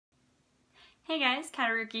Hey guys,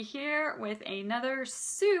 HAUTELOOK here with another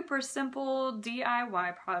super simple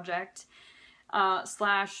DIY project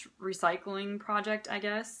slash recycling project, I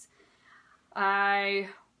guess. I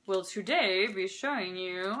will today be showing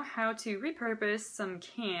you how to repurpose some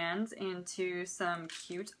cans into some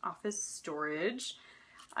cute office storage.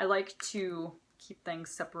 I like to keep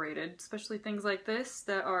things separated, especially things like this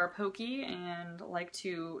that are pokey and like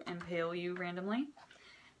to impale you randomly.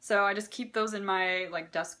 So I just keep those in my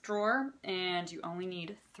desk drawer, and you only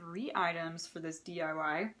need 3 items for this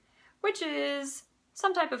DIY, which is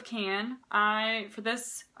some type of can. For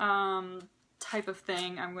this type of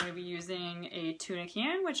thing, I'm going to be using a tuna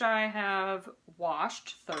can, which I have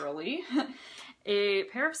washed thoroughly, a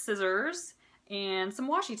pair of scissors, and some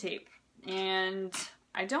washi tape. And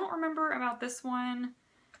I don't remember about this one.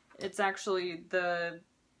 It's actually the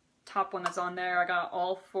top one that's on there. I got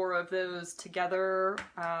all 4 of those together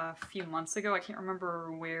a few months ago. I can't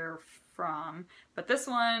remember where from, but this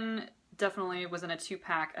one definitely was in a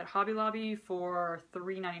 2-pack at Hobby Lobby for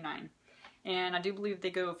 $3.99, and I do believe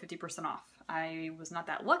they go 50% off. I was not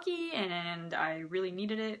that lucky, and I really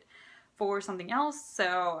needed it for something else,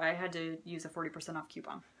 so I had to use a 40% off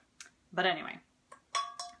coupon. But anyway,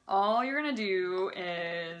 all you're gonna do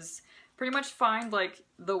is pretty much find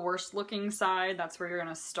the worst looking side. That's where you're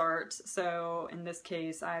gonna start. So in this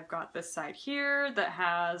case, I've got this side here that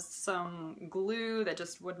has some glue that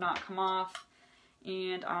just would not come off,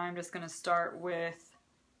 and I'm just gonna start with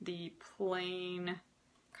the plain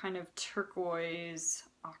kind of turquoise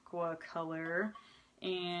aqua color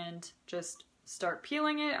and just start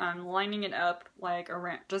peeling it. I'm lining it up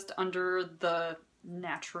around just under the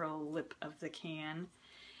natural lip of the can.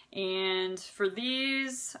 And for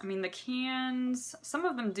these, I mean, the cans, some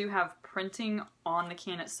of them do have printing on the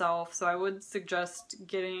can itself, so I would suggest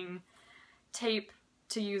getting tape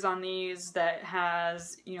to use on these that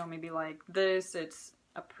has, you know, maybe like this. It's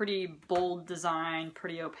a pretty bold design,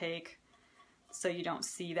 pretty opaque, so you don't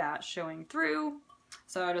see that showing through.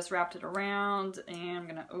 So I just wrapped it around, and I'm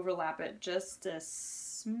gonna overlap it just a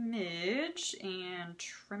smidge and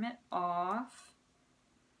trim it off.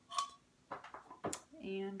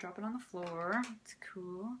 And drop it on the floor. It's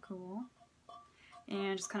cool.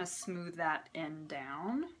 And just kind of smooth that end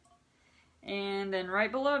down. And then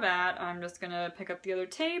right below that, I'm just gonna pick up the other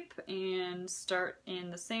tape and start in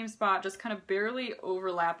the same spot, just kind of barely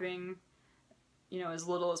overlapping, you know, as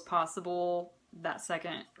little as possible, that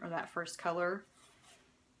second or that first color.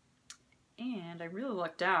 And I really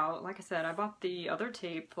lucked out. Like I said, I bought the other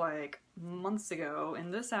tape months ago,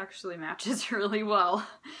 and this actually matches really well.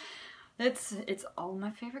 It's all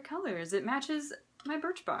my favorite colors. It matches my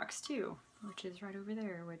BIRCHBOX too, which is right over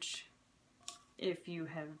there, which if you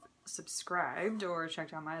have subscribed or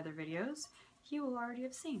checked out my other videos, you will already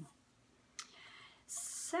have seen.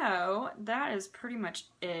 So that is pretty much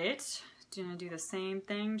it. Gonna do the same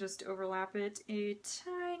thing, just overlap it a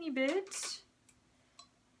tiny bit.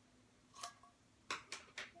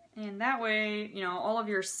 And that way, you know, all of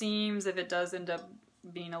your seams, if it does end up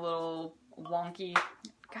being a little wonky,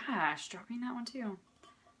 gosh, dropping that one too.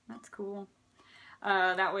 That's cool.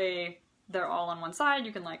 That way they're all on one side.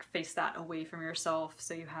 You can face that away from yourself,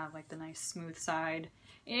 so you have the nice smooth side.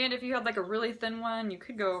 And if you had a really thin one, you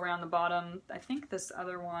could go around the bottom. I think this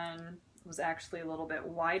other one was actually a little bit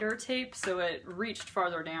wider tape, so it reached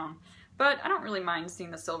farther down. But I don't really mind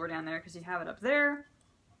seeing the silver down there because you have it up there.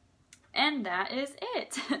 And that is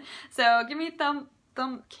it. So give me a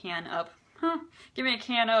can up. Give me a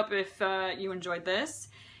can up if you enjoyed this,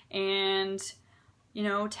 and you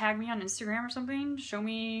know, tag me on Instagram or something. Show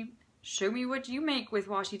me what you make with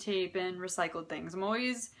washi tape and recycled things. I'm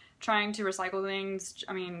always trying to recycle things.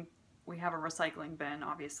 I mean, we have a recycling bin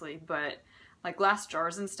obviously, but glass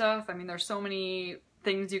jars and stuff, I mean, there's so many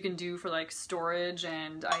things you can do for storage,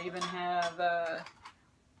 and I even have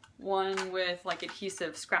one with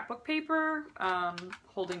adhesive scrapbook paper,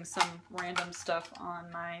 holding some random stuff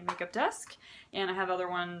on my makeup desk, and I have other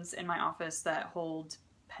ones in my office that hold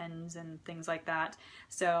pens and things like that.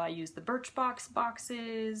 So I use the BIRCHBOX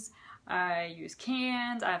boxes, I use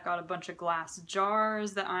cans, I've got a bunch of glass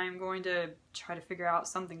jars that I'm going to try to figure out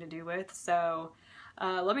something to do with. So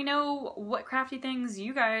let me know what crafty things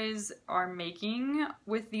you guys are making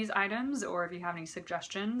with these items, or if you have any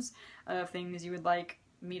suggestions of things you would like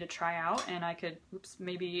me to try out, and I could,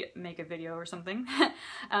 maybe make a video or something.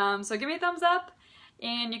 So give me a thumbs up,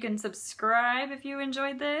 and you can subscribe if you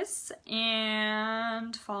enjoyed this,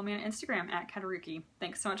 and follow me on Instagram at HAUTELOOK.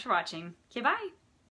 Thanks so much for watching. Okay, bye!